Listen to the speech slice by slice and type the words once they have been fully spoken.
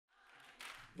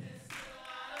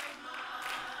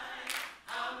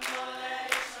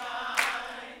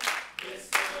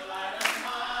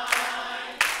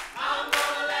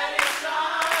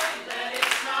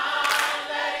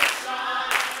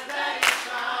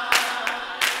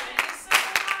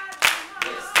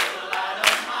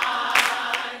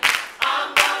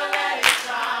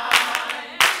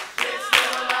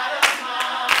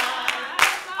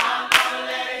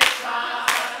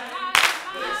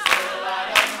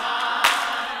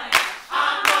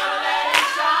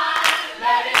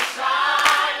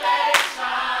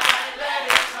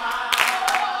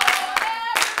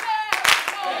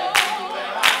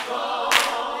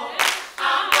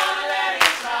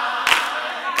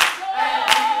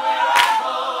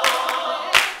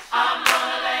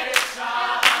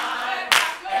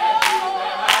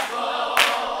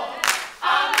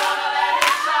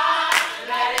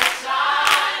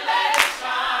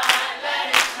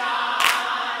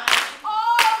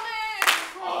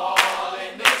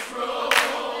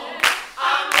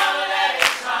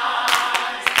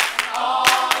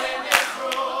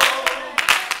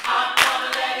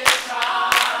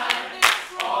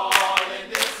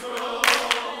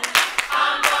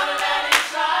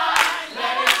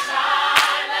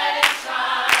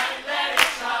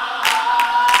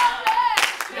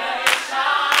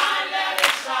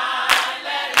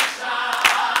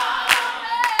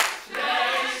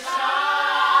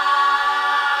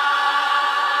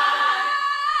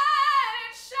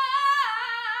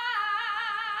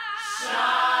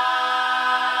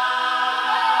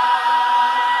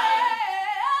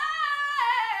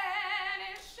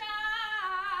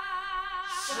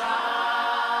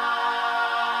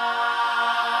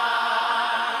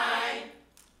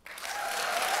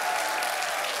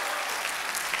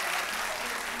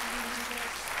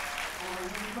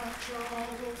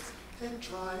And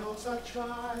trials are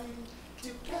trying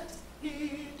to get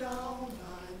me down.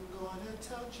 I'm gonna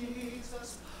tell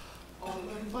Jesus all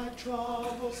of my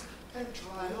troubles and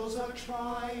trials are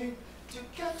trying to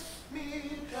get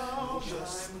me down.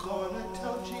 I'm gonna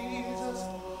tell Jesus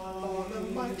all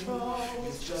of my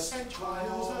troubles and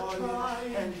trials are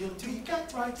trying to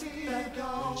get me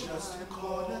down. I'm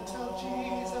gonna tell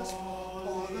Jesus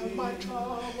all of my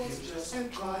troubles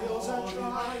and trials are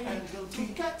trying to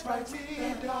get me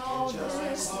down. I'm gonna tell Jesus all of my troubles and trials are trying to get me down.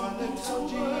 There's no need to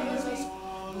worry,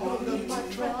 no need to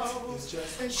fret.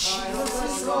 Jesus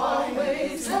is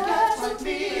always there to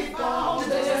be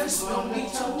found. There's no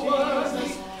need to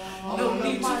worry, no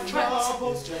need to fret.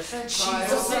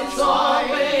 Jesus is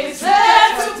always there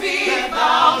to be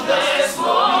found. There's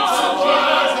no need to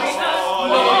worry,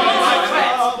 no need to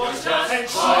fret.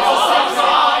 Jesus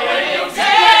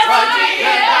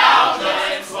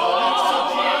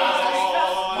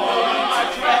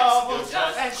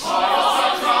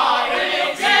is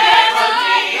always there to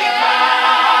be found.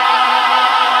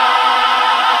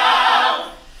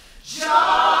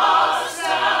 Just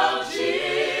tell Jesus.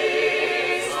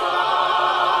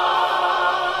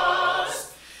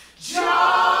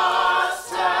 Just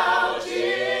tell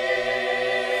Jesus.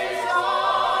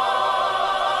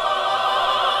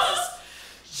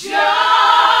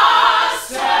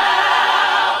 Just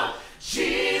tell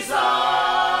Jesus.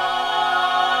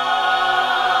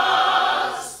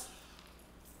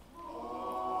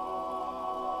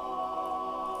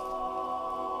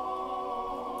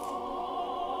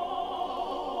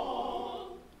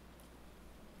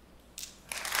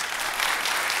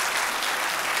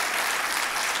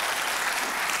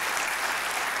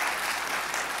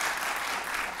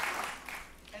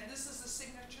 And this is the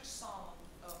signature song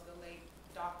of the late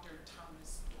Dr.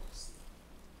 Thomas Dorsey.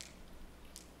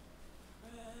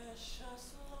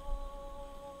 Precious Lord,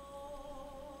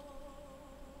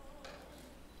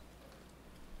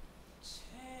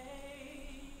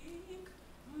 take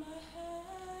my hand,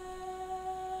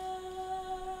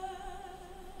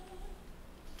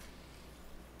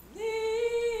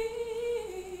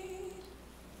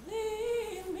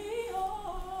 lead me on,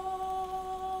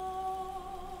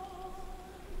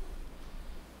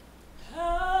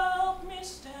 help me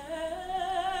stand.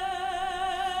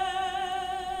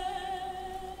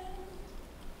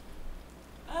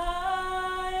 I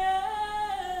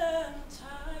am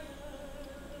tired.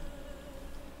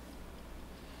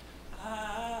 I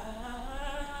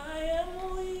am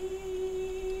weak.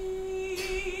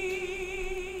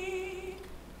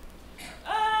 I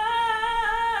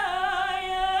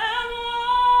am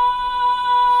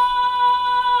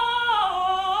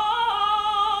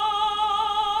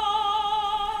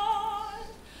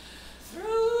lost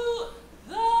through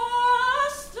the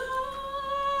storm,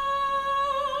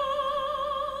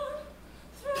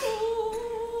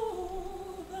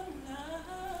 through the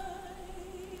night.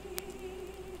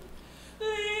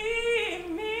 Lead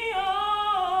me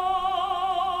on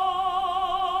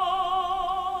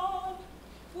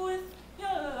with your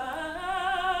light.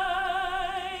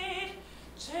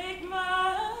 Take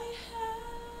my hand,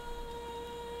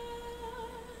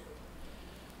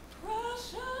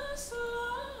 precious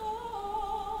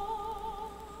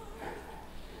Lord,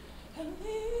 and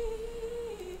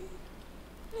lead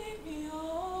me on.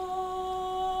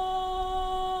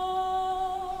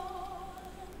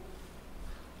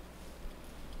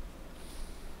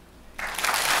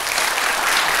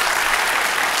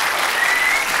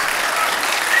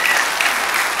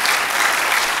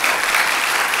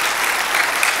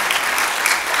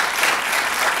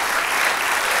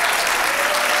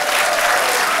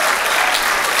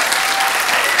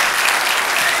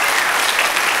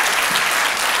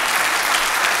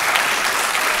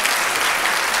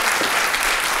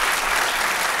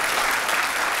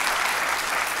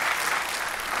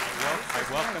 I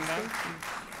welcome them.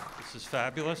 This is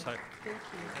fabulous. You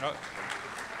know,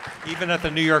 even at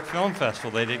the New York Film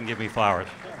Festival, they didn't give me flowers.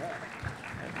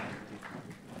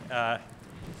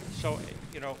 So,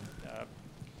 you know,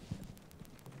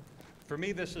 for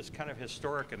me, this is kind of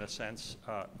historic in a sense,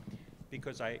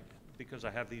 because I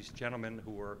have these gentlemen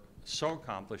who are so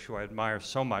accomplished, who I admire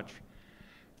so much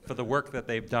for the work that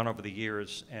they've done over the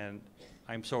years, and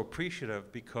I'm so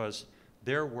appreciative because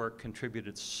their work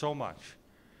contributed so much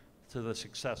to the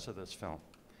success of this film.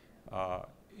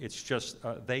 It's just,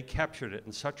 they captured it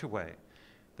in such a way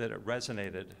that it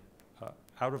resonated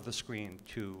out of the screen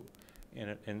to,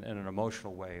 in an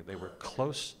emotional way. They were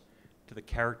close to the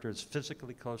characters,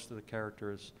 physically close to the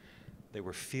characters. They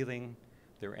were feeling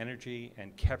their energy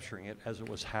and capturing it as it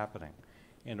was happening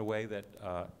in a way that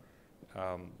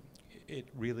it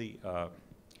really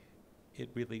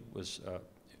was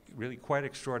really quite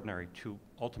extraordinary to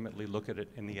ultimately look at it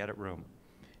in the edit room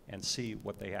and see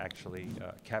what they actually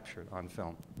captured on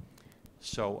film.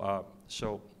 So,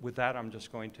 so with that, I'm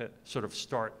just going to sort of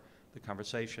start the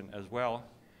conversation as well.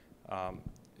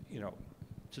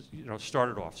 Start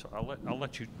it off. So I'll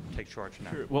let you take charge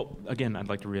now. Sure. Well, again, I'd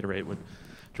like to reiterate what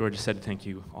George said. Thank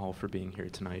you all for being here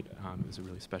tonight. It was a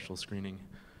really special screening.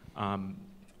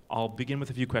 I'll begin with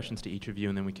a few questions to each of you,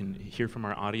 and then we can hear from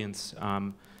our audience.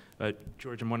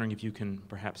 George, I'm wondering if you can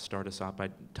perhaps start us off by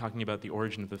talking about the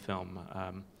origin of the film.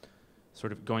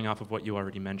 Sort of going off of what you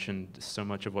already mentioned, so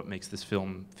much of what makes this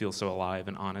film feel so alive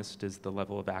and honest is the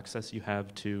level of access you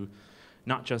have to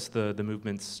not just the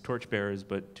movement's torchbearers,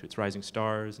 but to its rising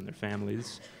stars and their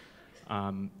families.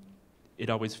 It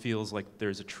always feels like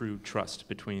there's a true trust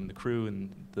between the crew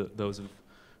and those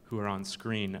who are on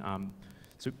screen.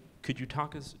 So could you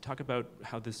talk about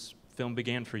how this film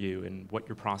began for you and what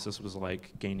your process was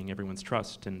like gaining everyone's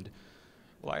trust? And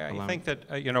well, I think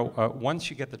that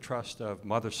once you get the trust of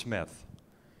Mother Smith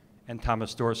and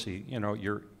Thomas Dorsey,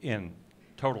 you're in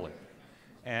totally.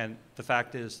 And the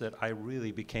fact is that I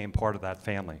really became part of that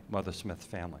family, Mother Smith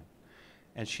family.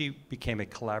 And she became a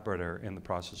collaborator in the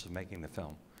process of making the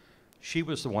film. She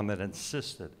was the one that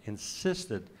insisted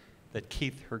that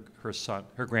Keith,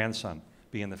 her grandson,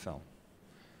 be in the film.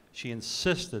 She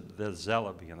insisted that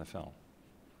Zella be in the film.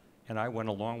 And I went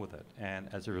along with it. And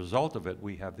as a result of it,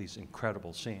 we have these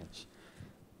incredible scenes.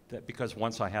 Because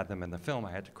once I had them in the film,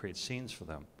 I had to create scenes for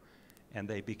them. And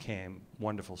they became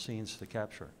wonderful scenes to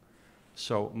capture.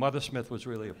 So Mother Smith was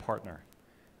really a partner.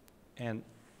 And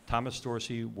Thomas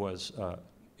Dorsey was,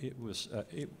 it was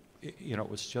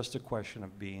just a question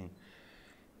of being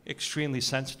extremely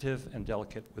sensitive and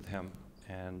delicate with him,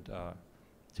 and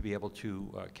to be able to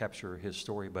capture his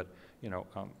story. But,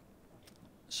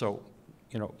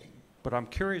 but I'm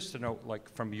curious to know, like,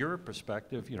 from your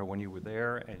perspective, when you were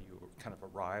there and you kind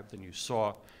of arrived and you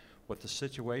saw what the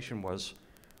situation was,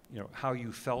 how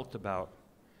you felt about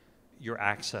your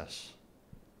access,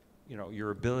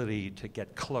 your ability to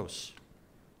get close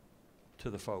to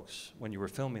the folks when you were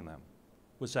filming them.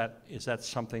 Is that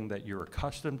something that you're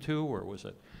accustomed to, or was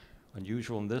it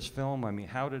unusual in this film? I mean,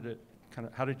 how did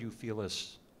you feel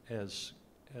as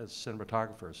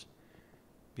cinematographers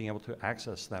being able to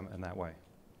access them in that way?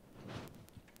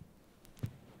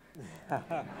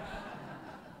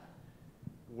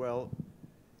 Well,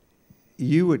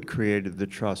 you had created the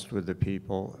trust with the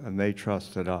people, and they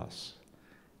trusted us.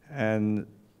 And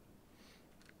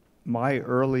my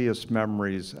earliest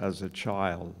memories as a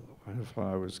child, if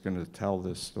I was going to tell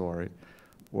this story,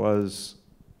 was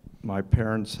my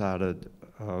parents had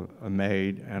a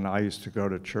maid, and I used to go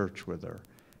to church with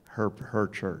her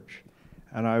church.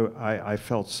 And I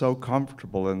felt so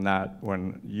comfortable in that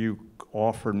when you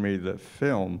offered me the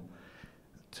film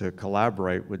to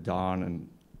collaborate with Don, and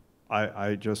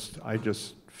I just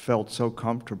felt so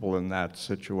comfortable in that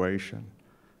situation,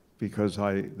 because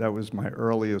that was my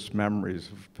earliest memories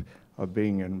of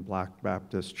being in Black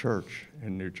Baptist Church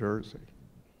in New Jersey.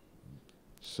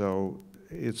 So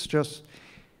it's just,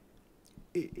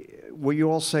 well,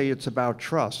 you all say it's about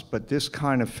trust, but this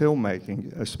kind of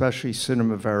filmmaking, especially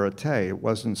cinema verite, it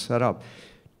wasn't set up.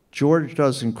 George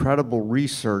does incredible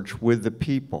research with the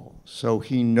people, so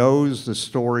he knows the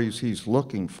stories he's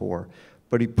looking for,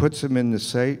 but he puts them in the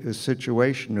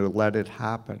situation to let it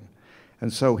happen.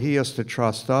 And so he has to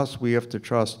trust us. We have to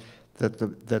trust that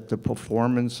the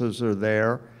performances are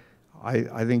there.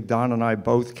 I think Don and I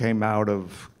both came out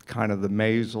of kind of the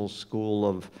Maisel school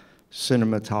of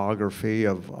cinematography,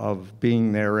 of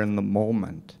being there in the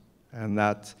moment. And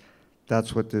that's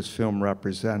what this film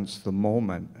represents, the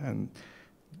moment. And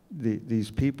these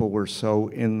people were so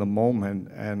in the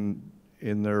moment and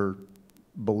in their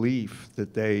belief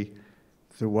that there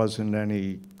wasn't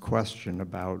any question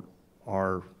about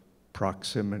our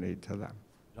proximity to them.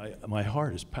 My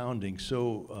heart is pounding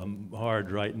so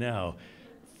hard right now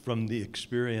from the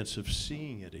experience of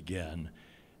seeing it again.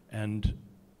 And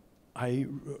I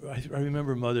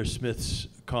remember Mother Smith's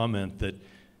comment that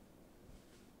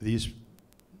these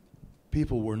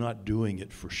people were not doing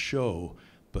it for show,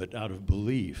 but out of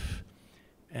belief.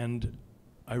 And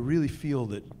I really feel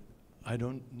that, I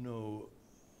don't know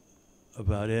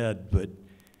about Ed, but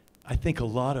I think a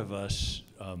lot of us,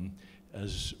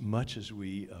 as much as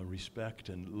we respect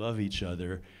and love each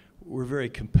other, we're very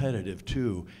competitive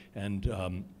too. And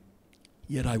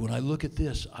yet when I look at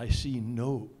this, I see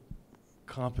no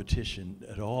competition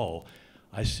at all.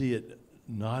 I see it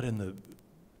not in the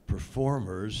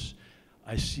performers.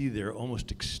 I see their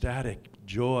almost ecstatic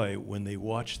joy when they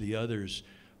watch the others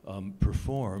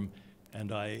perform,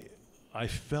 and I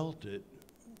felt it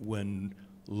when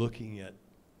looking at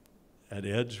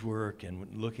Ed's work and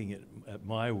when looking at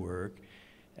my work,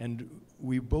 and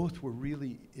we both were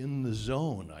really in the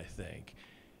zone, I think,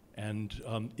 and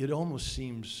it almost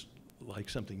seems like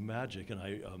something magic, and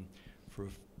for a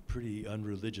pretty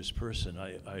unreligious person,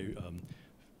 I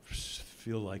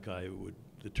feel like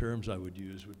the terms I would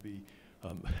use would be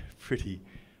pretty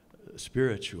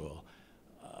spiritual.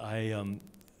 And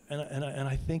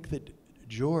I think that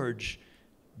George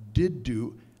did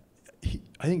do.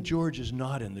 I think George is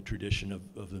not in the tradition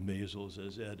of the Maisels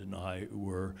as Ed and I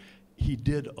were. He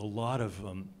did a lot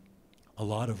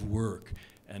of work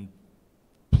and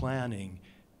planning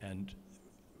and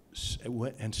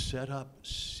set up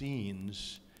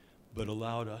scenes, but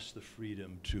allowed us the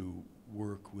freedom to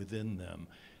work within them.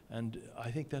 And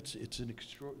I think the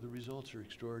results are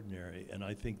extraordinary, and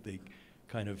I think they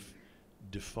kind of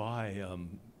defy,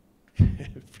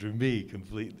 for me,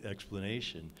 complete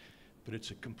explanation. But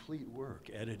it's a complete work,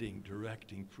 editing,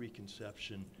 directing,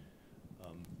 preconception,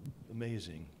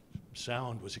 amazing.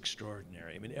 Sound was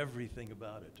extraordinary. I mean, everything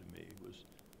about it to me was,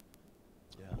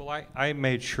 yeah. Well, I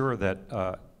made sure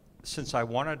that since I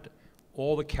wanted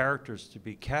all the characters to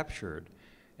be captured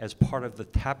as part of the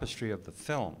tapestry of the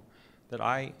film, that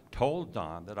I told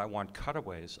Don that I want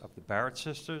cutaways of the Barrett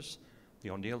sisters, the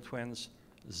O'Neill twins,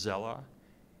 Zella,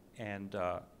 and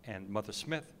Mother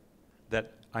Smith,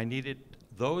 that I needed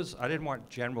those. I didn't want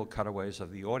general cutaways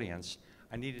of the audience.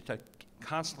 I needed to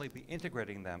constantly be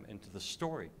integrating them into the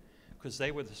story because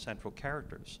they were the central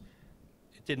characters.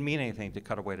 It didn't mean anything to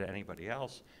cut away to anybody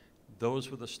else. Those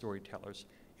were the storytellers.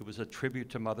 It was a tribute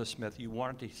to Mother Smith. You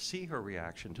wanted to see her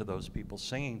reaction to those people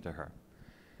singing to her.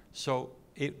 So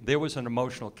there was an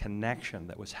emotional connection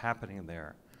that was happening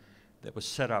there that was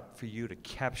set up for you to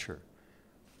capture.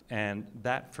 And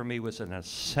that, for me, was an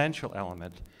essential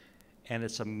element. And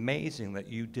it's amazing that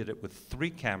you did it with 3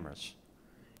 cameras.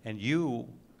 And you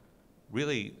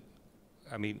really,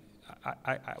 I mean,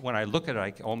 when I look at it,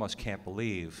 I almost can't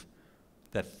believe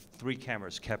that 3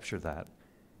 cameras captured that.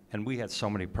 And we had so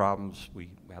many problems. We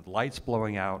had lights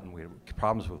blowing out, and we had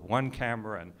problems with 1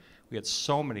 camera, and we had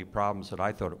so many problems that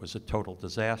I thought it was a total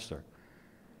disaster.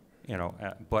 You know,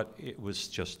 but it was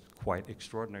just quite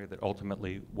extraordinary that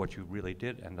ultimately what you really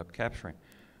did end up capturing.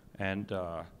 And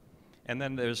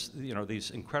then there's, you know,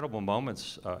 these incredible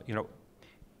moments. You know,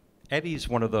 Eddie's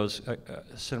one of those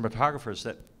cinematographers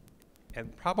that,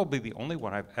 and probably the only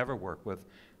one I've ever worked with,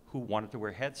 who wanted to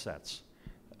wear headsets.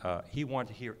 He wanted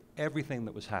to hear everything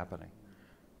that was happening.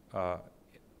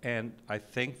 And I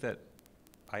think that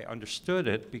I understood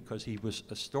it because he was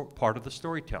part of the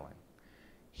storytelling.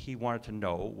 He wanted to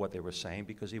know what they were saying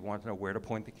because he wanted to know where to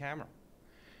point the camera.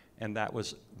 And that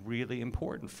was really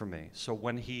important for me. So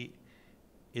when he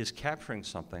is capturing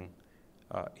something,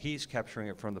 he's capturing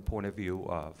it from the point of view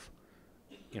of,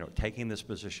 you know, taking this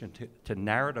position to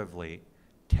narratively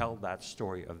tell that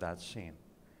story of that scene.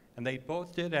 And they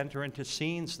both did enter into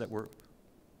scenes that were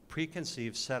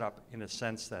preconceived, set up in a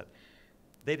sense that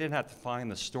they didn't have to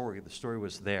find the story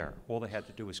was there. All they had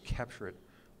to do was capture it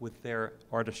with their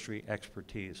artistry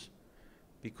expertise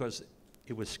because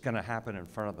it was going to happen in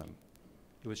front of them.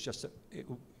 It was just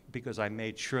because I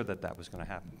made sure that that was going to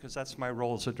happen, because that's my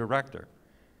role as a director.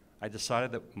 I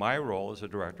decided that my role as a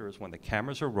director is when the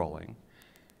cameras are rolling,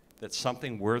 that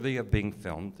something worthy of being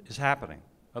filmed is happening.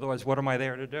 Otherwise, what am I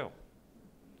there to do?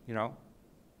 You know,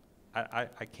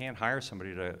 I can't hire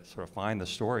somebody to sort of find the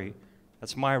story.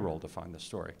 That's my role, to find the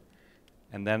story.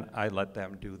 And then I let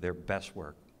them do their best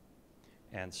work.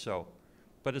 And so,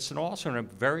 but it's also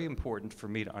very important for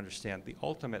me to understand the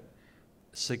ultimate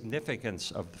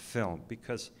significance of the film,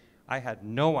 because I had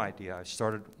no idea. I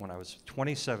started when I was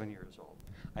 27 years old.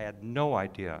 I had no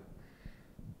idea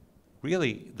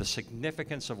really the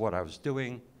significance of what I was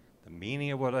doing, the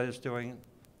meaning of what I was doing,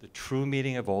 the true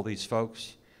meaning of all these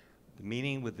folks, the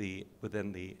meaning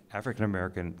within the African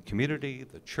American community,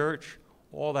 the church,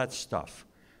 all that stuff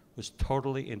was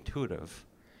totally intuitive.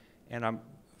 And I'm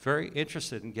very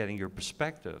interested in getting your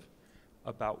perspective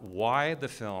about why the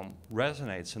film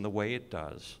resonates in the way it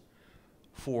does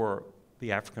for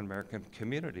the African American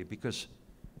community, because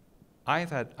I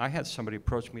had somebody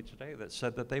approach me today that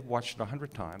said that they've watched it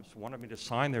 100 times, wanted me to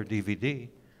sign their DVD,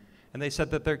 and they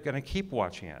said that they're going to keep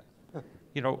watching it.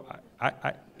 You know,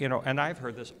 you know, and I've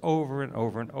heard this over and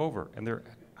over and over, and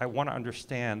I want to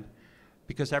understand,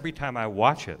 because every time I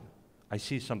watch it, I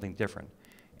see something different.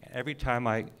 every time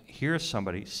I hear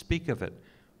somebody speak of it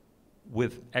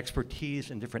with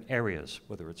expertise in different areas,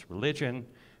 whether it's religion,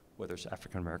 whether it's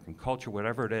African American culture,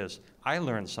 whatever it is, I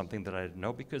learn something that I didn't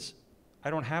know because I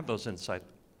don't have those insights.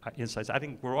 I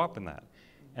didn't grow up in that.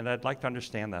 And I'd like to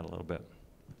understand that a little bit.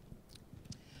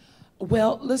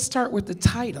 Well, let's start with the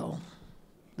title.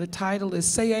 The title is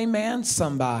Say Amen,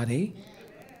 Somebody.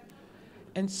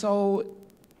 And so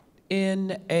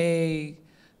in a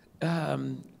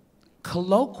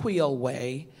colloquial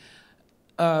way,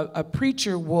 a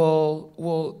preacher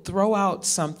will throw out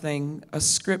something, a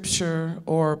scripture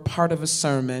or part of a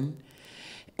sermon,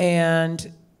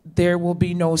 and there will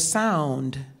be no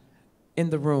sound in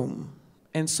the room.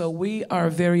 And so we are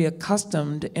very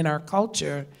accustomed in our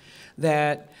culture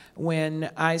that when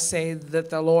I say that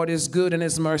the Lord is good and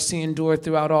his mercy endureth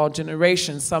throughout all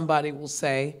generations, somebody will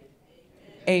say,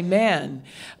 Amen.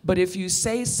 But if you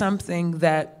say something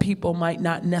that people might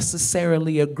not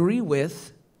necessarily agree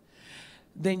with,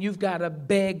 then you've got to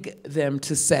beg them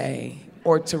to say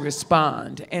or to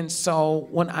respond. And so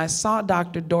when I saw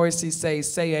Dr. Dorsey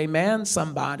say amen,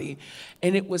 somebody,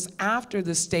 and it was after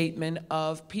the statement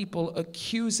of people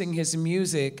accusing his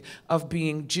music of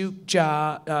being juke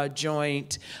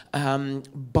joint,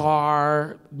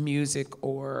 bar music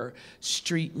or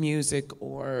street music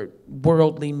or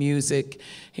worldly music,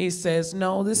 he says,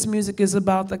 no, this music is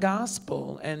about the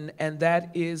gospel, and that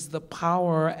is the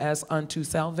power as unto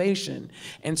salvation.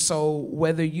 And so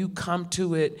whether you come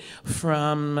to it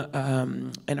from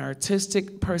an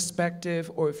artistic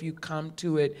perspective or if you come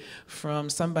to it from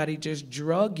somebody just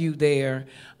drug you there,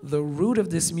 the root of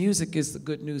this music is the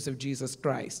good news of Jesus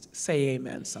Christ. Say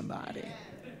amen, somebody.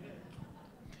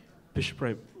 Bishop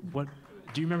Wright, what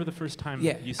do you remember the first time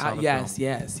you saw the yes, film?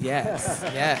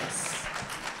 Yes.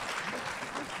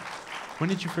 When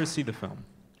did you first see the film?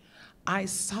 I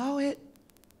saw it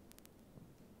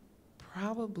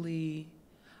probably,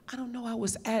 I don't know, I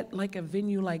was at like a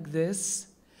venue like this,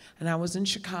 and I was in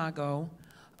Chicago,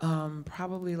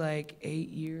 probably like 8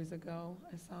 years ago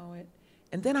I saw it.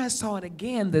 And then I saw it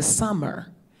again this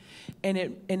summer. And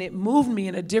it moved me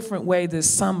in a different way this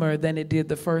summer than it did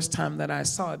the first time that I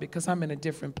saw it, because I'm in a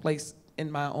different place in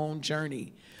my own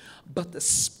journey. But the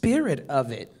spirit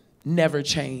of it never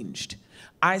changed.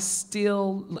 I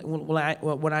still,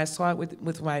 when I saw it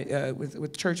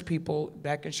with church people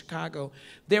back in Chicago,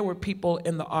 there were people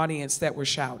in the audience that were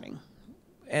shouting,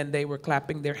 and they were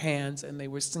clapping their hands, and they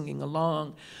were singing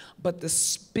along, but the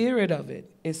spirit of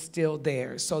it is still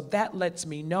there. So that lets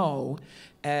me know,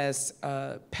 as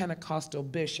a Pentecostal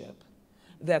bishop,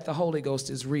 that the Holy Ghost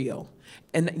is real.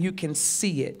 And you can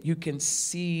see it, you can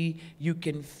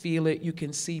feel it, you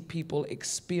can see people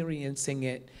experiencing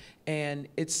it. And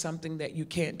it's something that you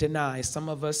can't deny. Some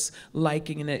of us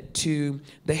likening it to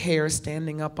the hair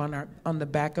standing up on the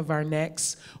back of our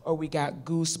necks, or we got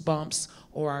goosebumps,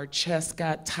 or our chest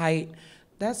got tight.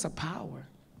 That's a power.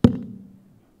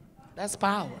 That's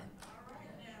power.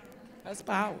 That's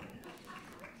power.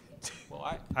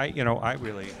 Well, I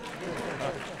really...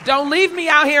 Don't leave me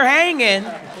out here hanging.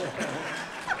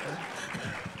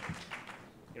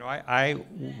 I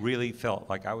really felt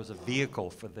like I was a vehicle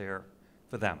for them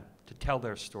to tell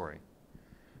their story.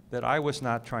 That I was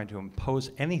not trying to impose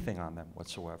anything on them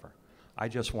whatsoever. I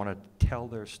just wanted to tell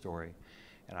their story,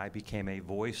 and I became a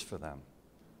voice for them.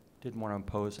 Didn't want to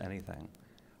impose anything.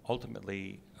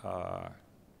 Ultimately,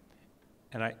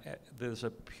 there's a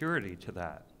purity to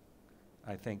that,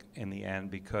 I think, in the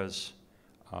end, because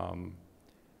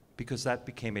that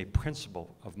became a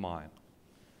principle of mine.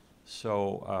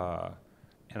 So,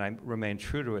 and I remained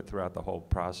true to it throughout the whole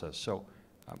process. So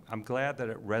I'm glad that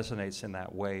it resonates in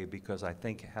that way, because I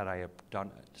think had I done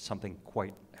something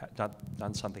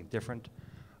done something different,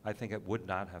 I think it would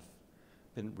not have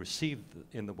been received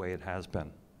in the way it has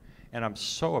been. And I'm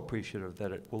so appreciative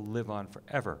that it will live on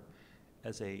forever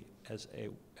as a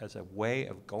way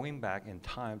of going back in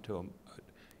time to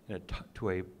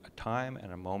a time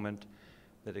and a moment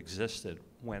that existed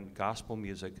when gospel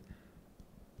music,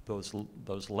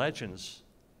 those legends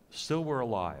still were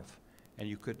alive, and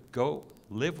you could go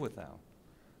live with them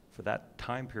for that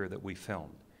time period that we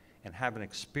filmed and have an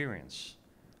experience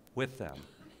with them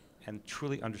and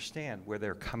truly understand where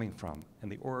they're coming from and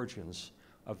the origins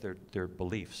of their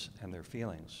beliefs and their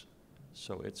feelings.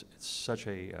 So it's such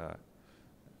a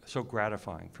so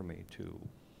gratifying for me to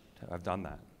have done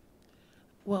that.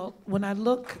 Well, when I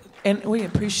look, and we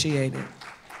appreciate it,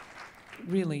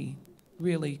 really,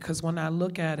 really, because when I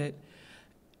look at it,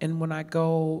 and when I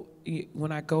go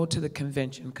to the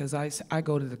convention, because I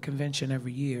go to the convention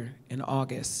every year in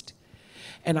August,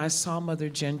 and I saw Mother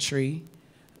Gentry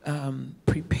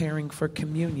preparing for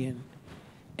communion,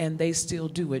 and they still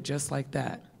do it just like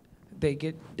that. They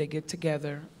get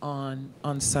together on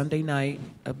Sunday night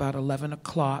about 11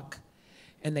 o'clock,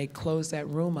 and they close that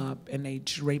room up and they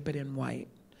drape it in white,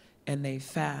 and they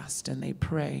fast and they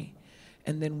pray.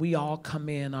 And then we all come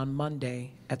in on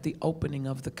Monday at the opening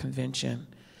of the convention,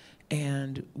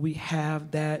 and we have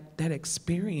that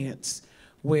experience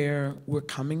where we're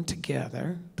coming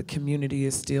together, the community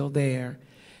is still there,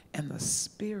 and the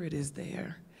Spirit is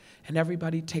there. And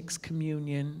everybody takes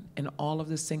communion, and all of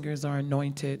the singers are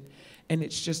anointed, and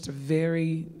it's just a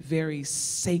very, very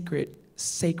sacred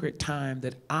time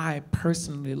that I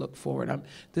personally look forward.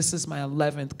 This is my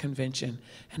 11th convention,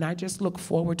 and I just look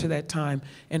forward to that time.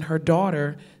 And her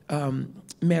daughter,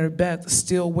 Mary Beth,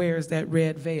 still wears that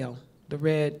red veil, the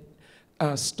red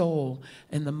stole,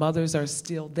 and the mothers are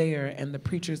still there, and the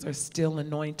preachers are still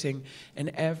anointing. And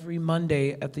every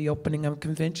Monday at the opening of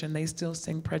convention, they still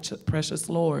sing Precious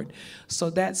Lord. So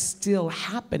that's still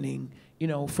happening, you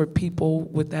know, for people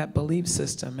with that belief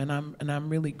system. And I'm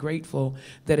really grateful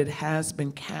that it has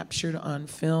been captured on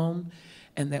film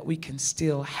and that we can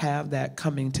still have that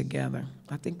coming together.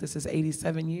 I think this is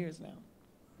 87 years now.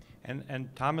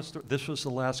 And Thomas, this was the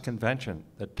last convention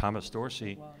that Thomas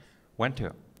Dorsey went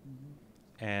to.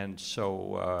 And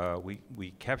so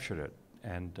we captured it,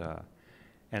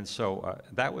 and so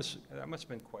that must have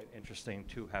been quite interesting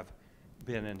to have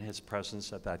been in his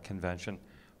presence at that convention,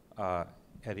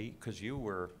 Eddie, because you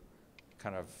were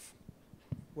kind of.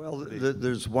 Well,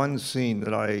 there's one scene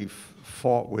that I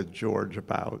fought with George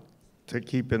about to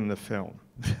keep in the film.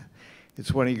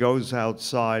 It's when he goes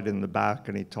outside in the back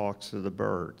and he talks to the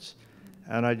birds,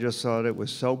 and I just thought it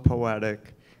was so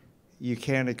poetic. You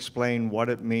can't explain what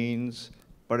it means,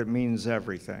 but it means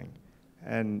everything.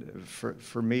 And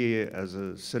for me, as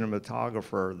a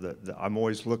cinematographer, I'm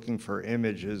always looking for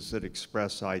images that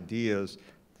express ideas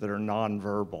that are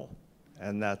nonverbal.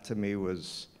 And that, to me,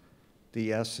 was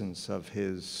the essence of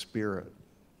his spirit.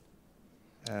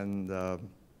 And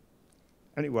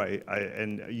anyway,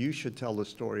 and you should tell the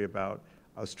story about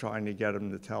us trying to get him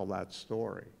to tell that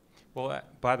story. Well,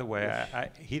 by the way,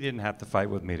 he didn't have to fight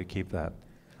with me to keep that.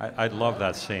 I love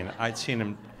that scene. I'd seen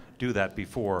him do that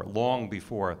before, long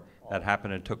before that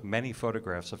happened, and took many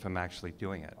photographs of him actually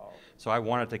doing it. So I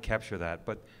wanted to capture that,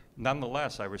 but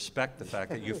nonetheless, I respect the fact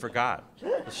that you forgot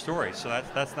the story, so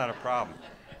that's not a problem.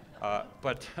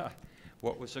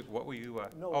 What were you?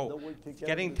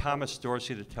 Getting Thomas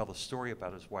Dorsey to tell the story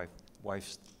about his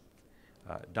wife's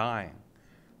dying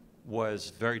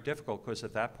was very difficult, because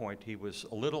at that point he was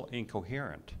a little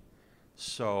incoherent.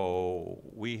 So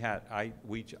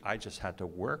I just had to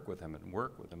work with him and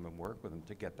work with him and work with him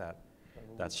to get that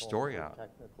story out.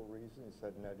 Technical reasons, he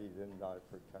said Nettie didn't die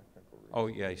for technical reasons. Oh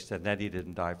yeah, he said Nettie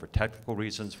didn't die for technical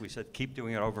reasons. We said keep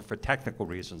doing it over for technical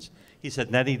reasons. He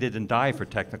said Nettie didn't die for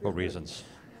technical reasons.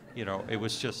 You know, it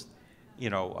was just,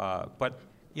 you know, but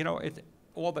you know,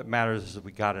 all that matters is that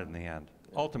we got it in the end.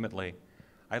 Ultimately,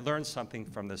 I learned something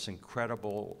from this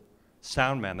incredible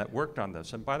sound man that worked on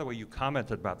this. And by the way, you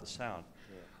commented about the sound.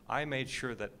 Yeah. I made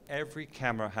sure that every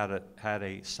camera had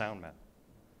a sound man,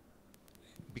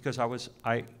 because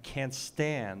I can't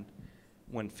stand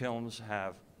when films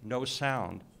have no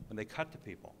sound when they cut to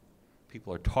people.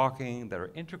 People are talking that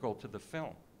are integral to the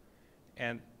film.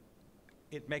 And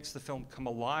it makes the film come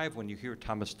alive when you hear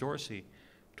Thomas Dorsey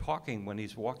talking when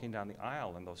he's walking down the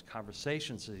aisle, and those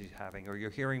conversations that he's having, or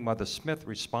you're hearing Mother Smith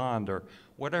respond, or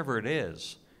whatever it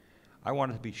is. I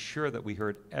wanted to be sure that we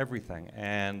heard everything,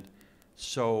 and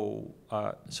so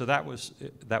that was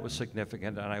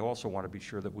significant. And I also want to be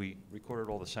sure that we recorded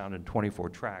all the sound in 24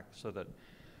 tracks, so that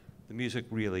the music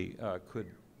really could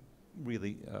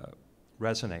really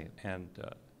resonate, and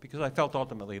because I felt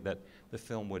ultimately that the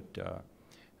film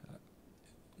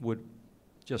would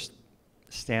just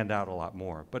stand out a lot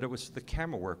more. But the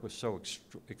camera work was so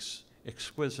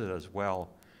exquisite as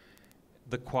well.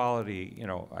 The quality,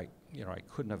 I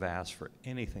couldn't have asked for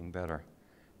anything better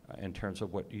in terms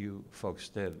of what you folks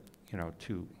did,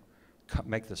 to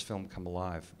make this film come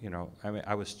alive. I mean,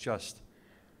 I was just,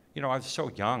 I was so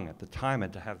young at the time,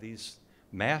 and to have these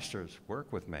masters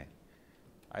work with me,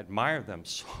 I admired them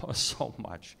so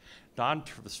much. Don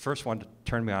was the first one to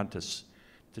turn me on to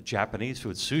Japanese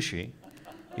food, sushi.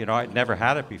 I'd never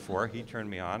had it before. He turned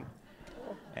me on.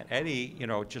 And Eddie,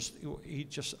 he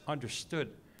just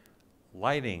understood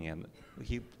lighting, and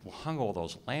he hung all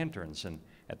those lanterns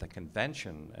at the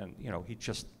convention, and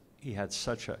he had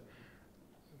such a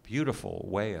beautiful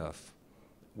way of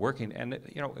working, and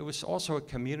it was also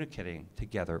communicating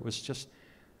together. It was just,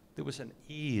 there was an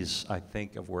ease, I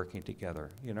think, of working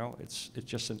together. It's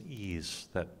just an ease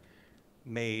that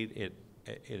made it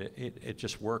it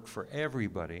just work for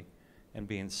everybody and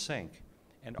be in sync.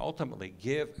 And ultimately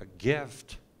give a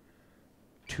gift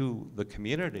to the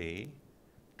community,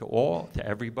 to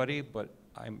everybody, but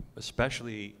I'm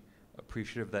especially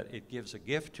appreciative that it gives a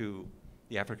gift to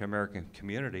the African American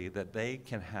community that they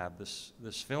can have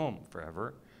this film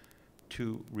forever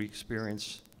to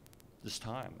re-experience this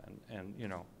time. And you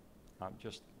know, I'm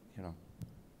just, you know.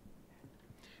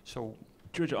 So,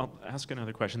 George, I'll ask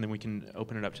another question, then we can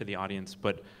open it up to the audience.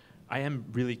 But I am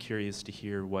really curious to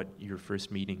hear what your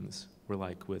first meetings were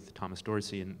like with Thomas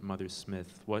Dorsey and Mother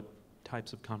Smith. What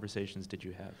types of conversations did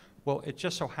you have? Well, it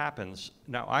just so happens.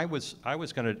 Now, I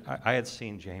had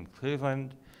seen James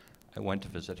Cleveland. I went to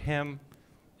visit him,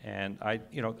 and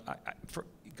for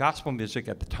gospel music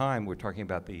at the time, we're talking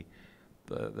about the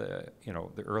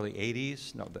early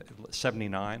 '80s,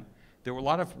 '79. There were a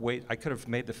lot of ways I could have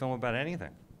made the film about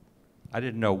anything. I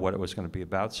didn't know what it was going to be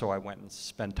about, so I went and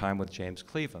spent time with James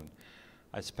Cleveland.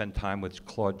 I spent time with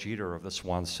Claude Jeter of the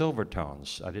Swan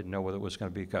Silvertones. I didn't know whether it was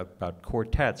going to be about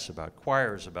quartets, about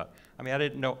choirs, I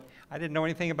didn't know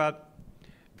anything about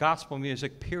gospel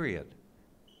music, period.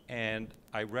 And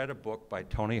I read a book by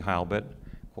Tony Heilbut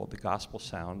called The Gospel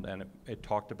Sound, and it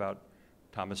talked about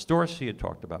Thomas Dorsey, it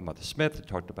talked about Mother Smith, it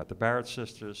talked about the Barrett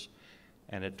Sisters,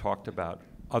 and it talked about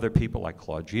other people like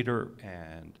Claude Jeter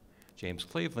and James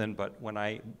Cleveland. But when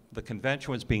the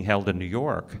convention was being held in New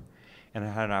York, and I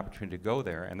had an opportunity to go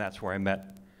there, and that's where I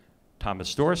met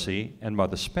Thomas Dorsey and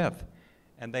Mother Smith,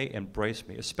 and they embraced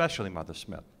me, especially Mother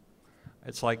Smith.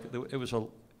 It's like it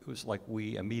was like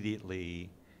we immediately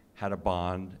had a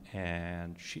bond,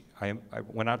 and I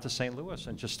went out to St. Louis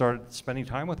and just started spending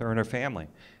time with her and her family,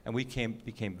 and we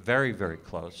became very, very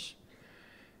close.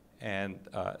 And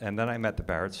then I met the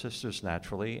Barrett Sisters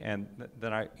naturally, and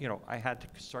then I had to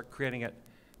start creating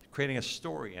a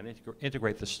story and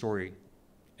integrate the story.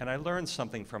 And I learned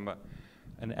something from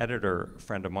an editor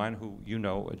friend of mine who you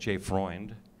know, Jay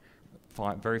Freund,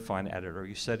 very fine editor.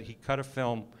 He said he cut a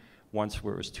film once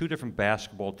where it was two different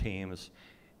basketball teams,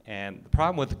 and the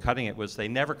problem with cutting it was they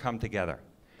never come together.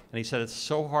 And he said it's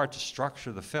so hard to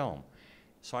structure the film.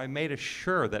 So I made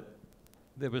sure that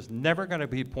there was never going to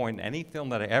be a point in any film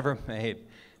that I ever made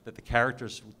that the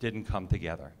characters didn't come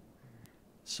together.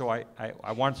 So I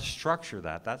wanted to structure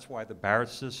that. That's why the Barrett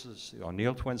Sisters, the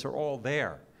O'Neill twins are all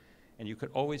there. And you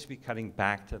could always be cutting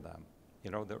back to them.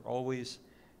 You know, they're always,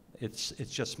 it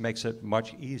just makes it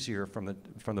much easier from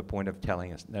the point of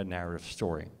telling a narrative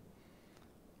story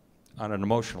on an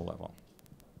emotional level.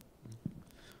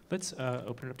 Let's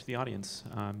open it up to the audience.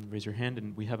 Raise your hand,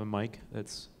 and we have a mic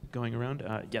that's going around.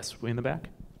 Yes, way in the back.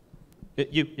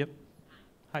 You, yep.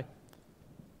 Hi.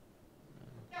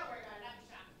 Don't worry about it,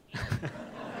 I'm shocked.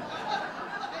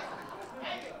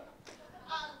 Thank you.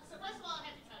 So first of all, I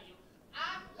have to tell you, I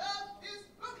love this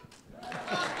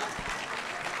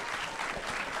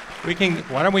movie.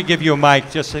 Why don't we give you a mic?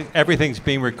 Just everything's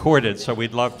being recorded, so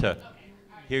we'd love to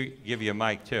give you a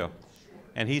mic too.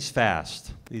 And he's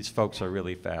fast. These folks are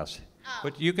really fast.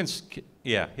 But you can,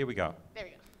 yeah, here we go. There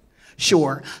we go.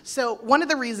 Sure. So one of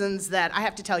the reasons that I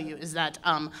have to tell you is that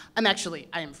I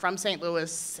am from St.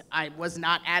 Louis. I was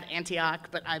not at Antioch,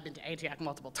 but I've been to Antioch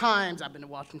multiple times. I've been to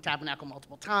Washington Tabernacle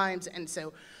multiple times. And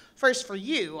so first for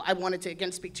you, I wanted to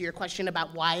again speak to your question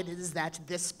about why it is that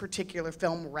this particular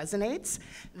film resonates.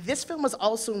 This film was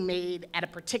also made at a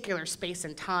particular space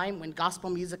and time when gospel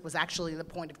music was actually the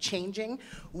point of changing,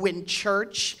 when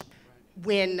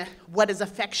what is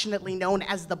affectionately known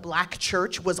as the Black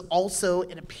church was also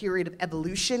in a period of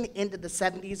evolution into the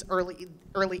 70s, early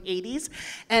 80s.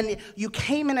 And you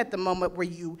came in at the moment where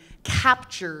you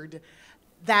captured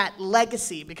that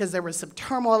legacy, because there was some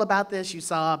turmoil about this. You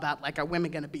saw about, like, are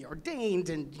women going to be ordained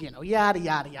and, yada,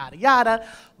 yada, yada, yada.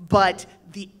 But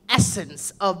the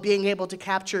essence of being able to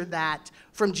capture that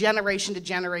from generation to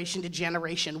generation to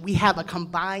generation, we have a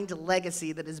combined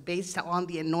legacy that is based on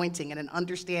the anointing and an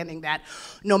understanding that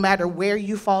no matter where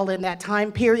you fall in that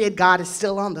time period, God is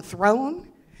still on the throne.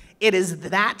 It is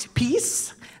that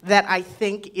piece that I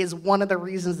think is one of the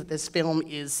reasons that this film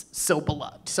is so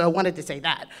beloved. So I wanted to say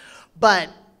that. But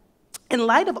in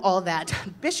light of all that,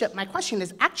 Bishop, my question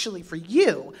is actually for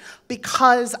you,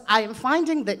 because I am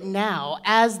finding that now,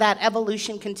 as that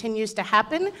evolution continues to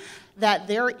happen, that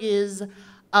there is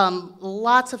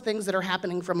lots of things that are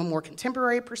happening from a more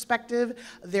contemporary perspective.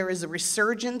 There is a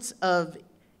resurgence of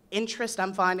interest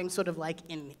I'm finding sort of like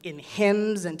in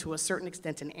hymns and to a certain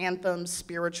extent in anthems,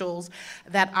 spirituals,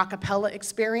 that a cappella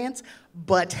experience.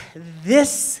 But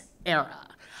this era,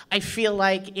 I feel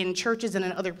like in churches and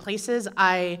in other places,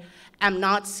 I am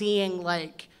not seeing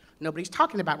like Nobody's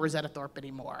talking about Rosetta Tharpe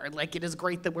anymore. Like, it is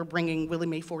great that we're bringing Willie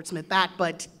Mae Ford Smith back,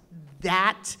 but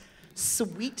that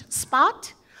sweet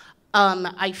spot,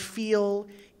 I feel,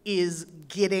 is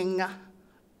getting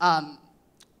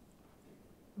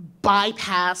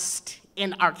bypassed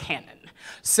in our canon.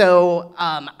 So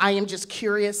I am just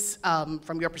curious,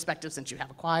 from your perspective, since you have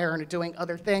a choir and are doing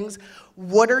other things,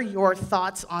 what are your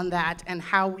thoughts on that and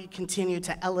how we continue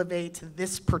to elevate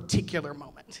this particular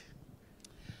moment?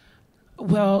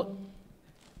 Well,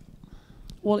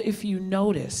 if you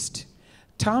noticed,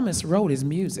 Thomas wrote his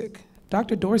music.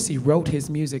 Dr. Dorsey wrote his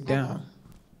music down.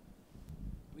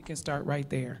 We can start right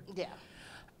there. Yeah.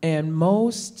 And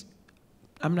most,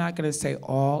 I'm not going to say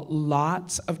all,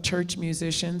 lots of church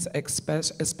musicians,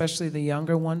 especially the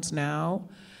younger ones now,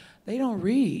 they don't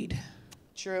read.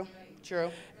 True, true.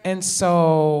 And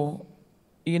so,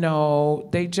 you know,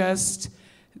 they just,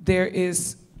 there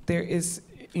is,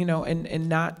 you know, and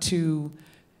not to,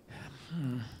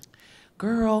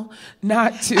 girl,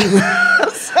 not to,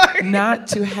 not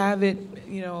to have it,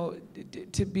 you know,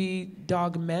 to be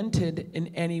dogmented in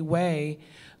any way,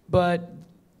 but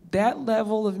that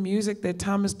level of music that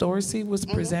Thomas Dorsey was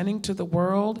presenting to the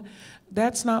world,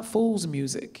 that's not fool's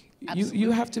music.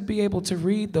 You have to be able to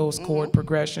read those chord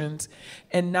progressions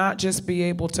and not just be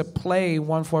able to play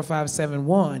 1, 4, 5, 7,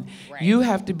 1. Right. You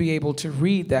have to be able to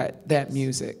read that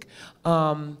music.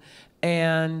 I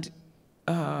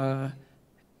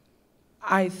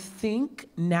think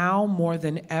now more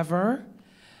than ever,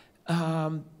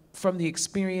 from the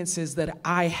experiences that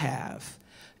I have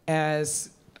as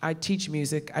I teach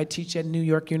music. I teach at New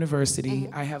York University.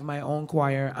 I have my own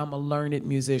choir. I'm a learned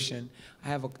musician. I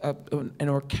have an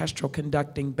orchestral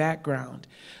conducting background.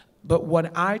 But when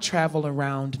I travel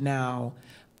around now,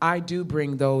 I do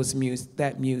bring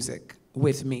that music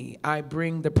with me. I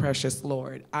bring the Precious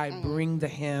Lord. I bring the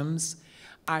hymns.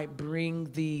 I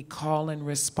bring the call and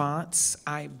response.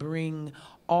 I bring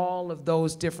all of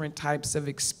those different types of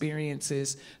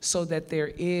experiences so that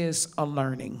there is a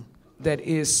learning that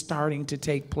is starting to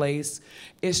take place.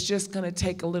 It's just gonna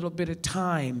take a little bit of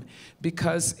time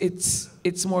because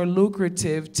it's more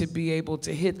lucrative to be able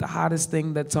to hit the hottest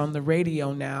thing that's on the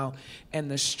radio now, and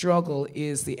the struggle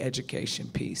is the education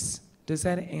piece. Does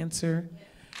that answer?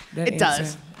 It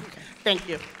does. Okay. Thank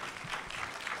you.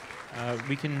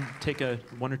 We can take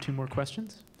one or two more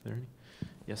questions. Are there any?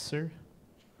 Yes, sir.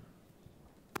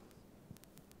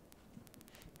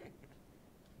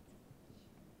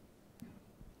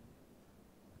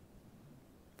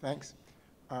 Thanks.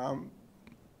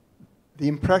 The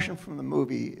impression from the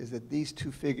movie is that these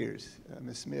two figures,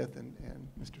 Ms. Smith and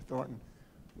Mr. Thornton,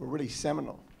 were really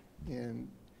seminal in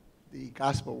the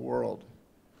gospel world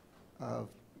of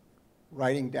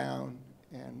writing down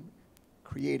and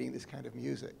creating this kind of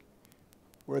music.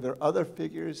 Were there other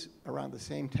figures around the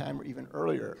same time or even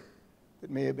earlier that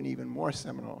may have been even more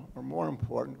seminal or more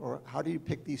important, or how do you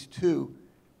pick these two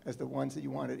as the ones that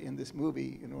you wanted in this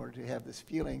movie in order to have this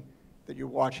feeling that you're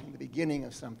watching the beginning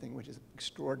of something which is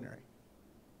extraordinary?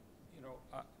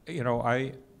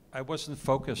 I wasn't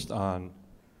focused on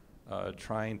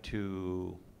trying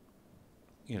to,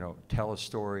 tell a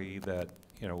story that,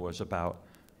 was about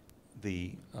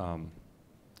the,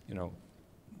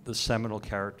 the seminal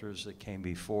characters that came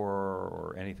before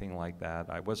or anything like that.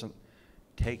 I wasn't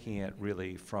taking it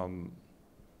really from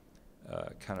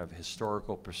kind of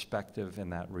historical perspective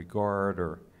in that regard,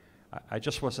 or I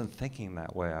just wasn't thinking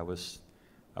that way. I was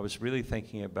really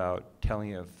thinking about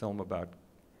telling a film about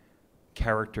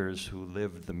characters who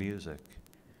lived the music,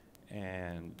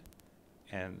 and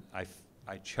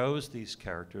I chose these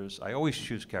characters. I always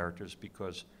choose characters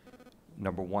because,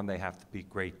 number one, they have to be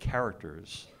great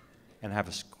characters and have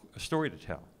a story to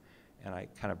tell, and I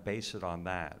kind of base it on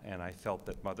that. And I felt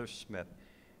that Mother Smith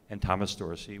and Thomas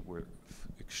Dorsey were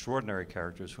extraordinary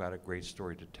characters who had a great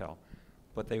story to tell,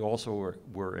 but they also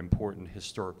were important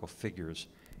historical figures,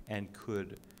 and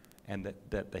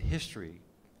that the history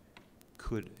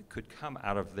could come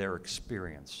out of their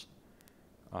experience.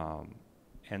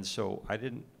 And so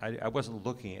I wasn't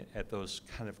looking at those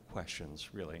kind of questions,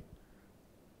 really.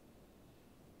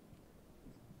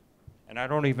 And I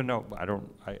don't even know,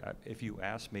 if you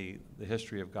asked me the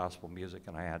history of gospel music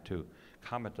and I had to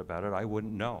comment about it, I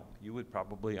wouldn't know. You would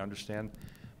probably understand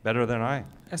better than I.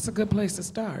 That's a good place to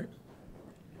start.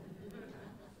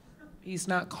 He's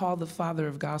not called the father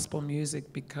of gospel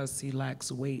music because he lacks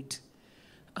weight.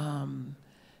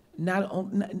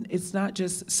 It's not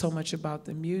just so much about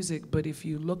the music, but if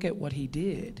you look at what he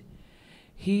did,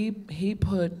 he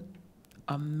put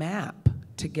a map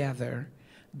together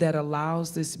that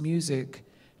allows this music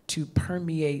to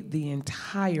permeate the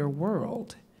entire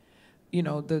world. you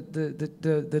know,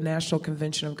 the National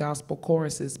Convention of Gospel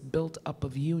Chorus is built up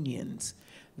of unions.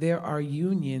 There are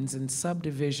unions and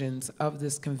subdivisions of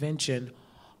this convention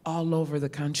all over the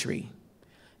country.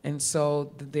 And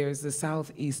so there's the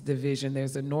Southeast Division,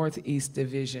 there's the Northeast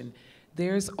Division.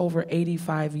 There's over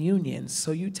 85 unions.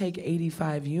 So you take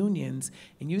 85 unions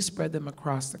and you spread them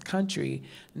across the country.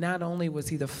 Not only was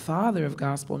he the father of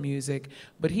gospel music,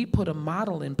 but he put a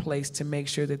model in place to make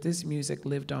sure that this music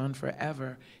lived on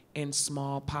forever in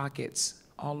small pockets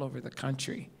all over the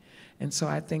country. And so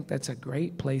I think that's a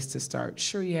great place to start.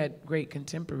 Sure, he had great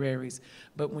contemporaries,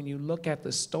 but when you look at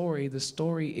the story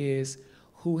is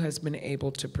who has been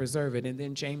able to preserve it. And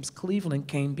then James Cleveland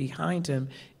came behind him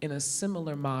in a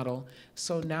similar model.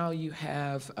 So now you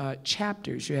have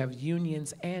chapters, you have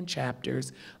unions and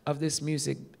chapters of this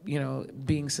music, you know,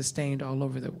 being sustained all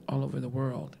over the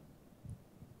world.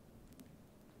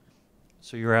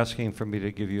 So you're asking for me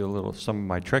to give you some of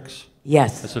my tricks?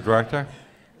 Yes. As a director?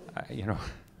 You know,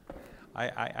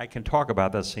 I can talk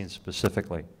about that scene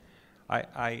specifically.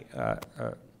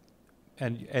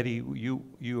 And Eddie,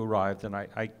 you arrived, and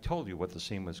I told you what the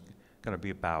scene was going to be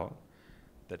about,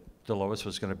 that Dolores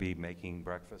was going to be making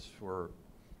breakfast for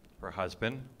her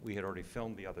husband. We had already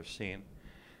filmed the other scene.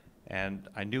 And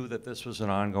I knew that this was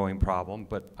an ongoing problem,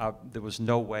 but there was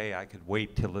no way I could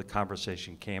wait till the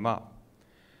conversation came up.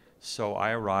 So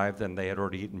I arrived, and they had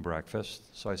already eaten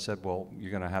breakfast. So I said, well,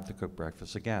 you're going to have to cook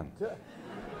breakfast again.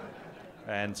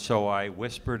 And so I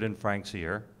whispered in Frank's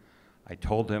ear. I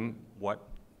told him what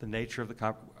the nature of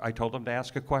the I told him to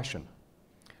ask a question,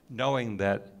 knowing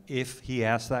that if he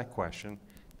asked that question,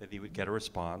 that he would get a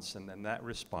response, and then that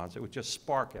response, it would just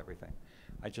spark everything.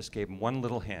 I just gave him one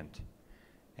little hint,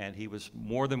 and he was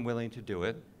more than willing to do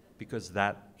it because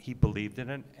he believed in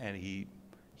it, and he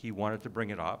wanted to bring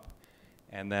it up,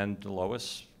 and then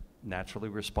Dolores naturally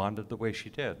responded the way she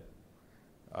did.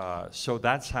 So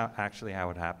that's actually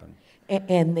how it happened.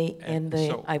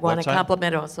 So I want to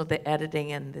compliment that? also the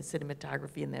editing and the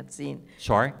cinematography in that scene.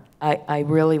 Sorry? I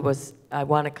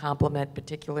want to compliment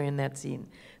particularly in that scene,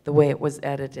 the way it was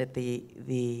edited,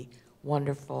 the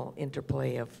wonderful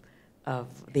interplay of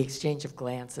the exchange of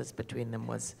glances between them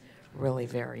was really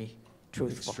very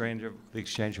truthful. The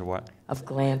exchange of what? Of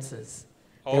glances.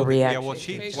 Oh, yeah, well,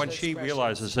 when she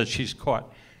realizes that she's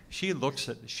caught, she looks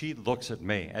at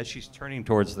me as she's turning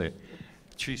towards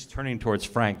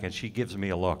Frank, and she gives me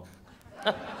a look.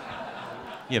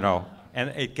 You know,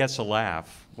 and it gets a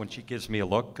laugh when she gives me a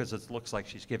look because it looks like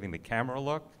she's giving the camera a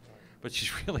look, but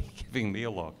she's really giving me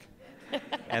a look.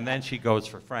 And then she goes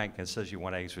for Frank and says, "You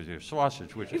want eggs with your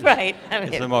sausage," which is, right.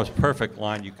 is the most perfect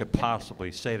line you could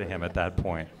possibly say to him at that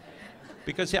point.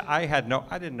 Because yeah, I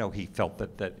didn't know he felt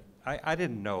that I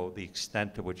didn't know the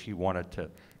extent to which he wanted to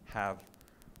have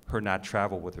her not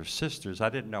travel with her sisters. I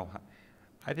didn't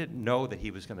know that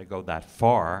he was going to go that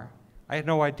far. I had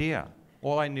no idea.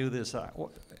 All I knew is,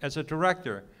 as a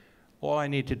director, all I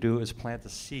need to do is plant the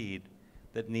seed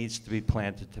that needs to be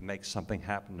planted to make something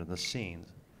happen in the scene.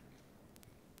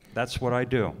 That's what I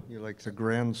do. You're like the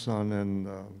grandson and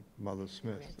Mother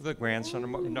Smith. The grandson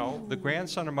of the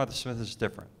grandson of Mother Smith is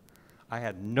different. I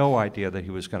had no idea that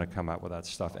he was going to come out with that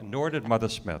stuff, and nor did Mother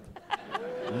Smith.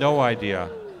 No idea.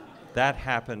 That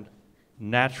happened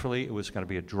naturally. It was going to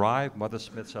be a drive. Mother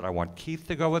Smith said, "I want Keith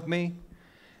to go with me."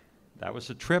 That was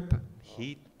a trip.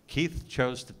 Keith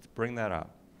chose to bring that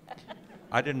up.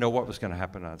 I didn't know what was going to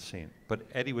happen on that scene, but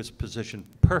Eddie was positioned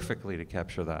perfectly to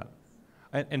capture that.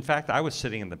 In fact, I was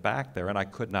sitting in the back there, and I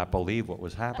could not believe what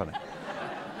was happening.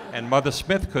 And Mother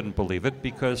Smith couldn't believe it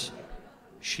because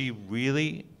she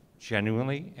really,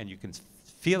 genuinely, and you can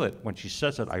feel it when she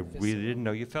says it, "I really didn't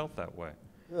know you felt that way."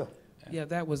 Yeah. Yeah,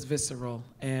 that was visceral,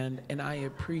 and I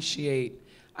appreciate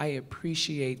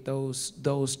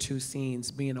those two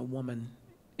scenes, being a woman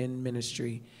in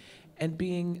ministry and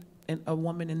being a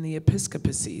woman in the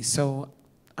episcopacy. So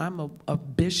I'm a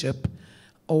bishop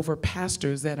over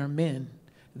pastors that are men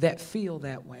that feel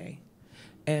that way,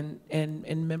 and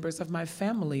members of my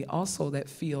family also that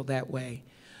feel that way.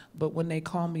 But when they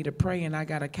call me to pray and I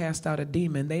got to cast out a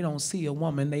demon, they don't see a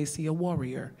woman, they see a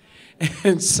warrior.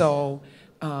 And so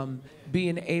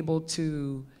being able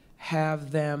to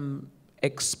have them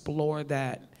explore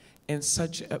that in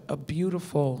such a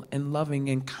beautiful and loving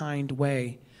and kind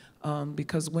way,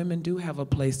 because women do have a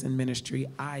place in ministry,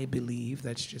 I believe.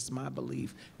 That's just my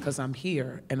belief, because I'm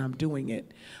here and I'm doing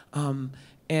it. And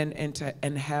to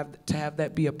have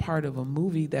that be a part of a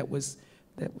movie that was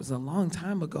a long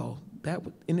time ago.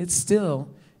 And it's still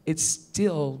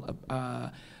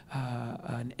an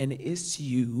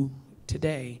issue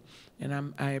today.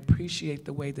 And I appreciate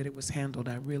the way that it was handled.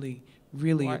 I really,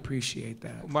 Really appreciate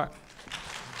that.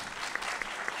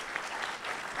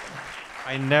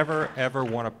 I never, ever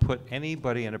want to put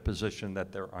anybody in a position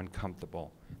that they're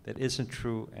uncomfortable, that isn't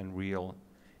true and real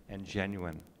and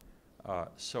genuine.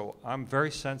 So I'm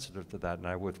very sensitive to that, and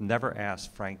I would have never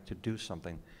asked Frank to do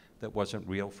something that wasn't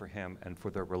real for him and for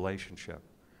their relationship.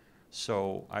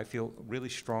 So I feel really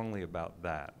strongly about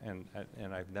that, and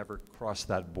I've never crossed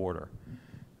that border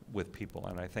with people,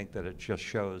 and I think that it just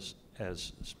shows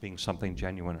as being something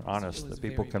genuine and honest that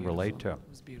people can relate to. It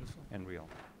was beautiful. And real.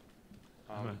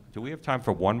 Do we have time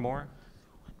for one more?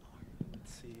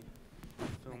 Let's see.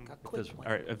 Quick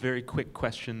All right, a very quick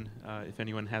question, if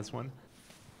anyone has one.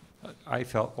 I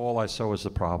felt all I saw was the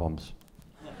problems.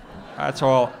 That's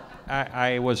all.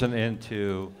 I wasn't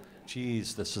into,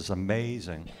 geez, this is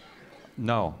amazing.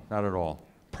 No, not at all.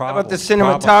 How about the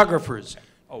Problems. cinematographers?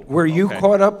 Oh, were you okay.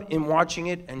 caught up in watching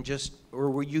it and just, or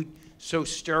were you so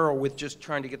sterile with just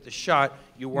trying to get the shot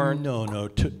you weren't? No,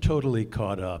 totally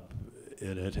caught up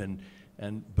in it,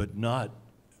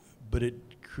 but it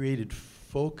created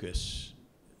focus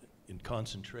and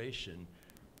concentration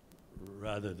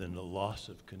rather than a loss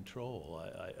of control.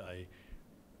 I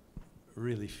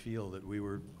really feel that we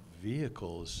were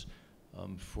vehicles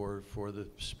for the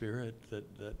spirit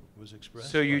that was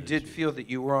expressed. So you by did this. feel that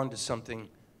you were onto something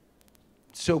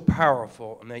so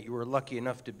powerful and that you were lucky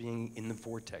enough to be in the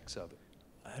vortex of it.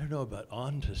 I don't know about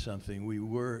onto something. We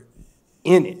were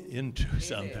In it. into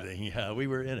something. Yeah, we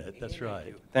were in it. That's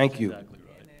right. Thank you. Exactly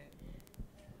right.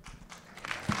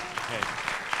 Okay.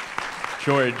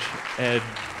 George, Ed,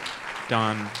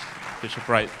 Don, Bishop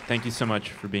Wright, thank you so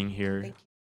much for being here.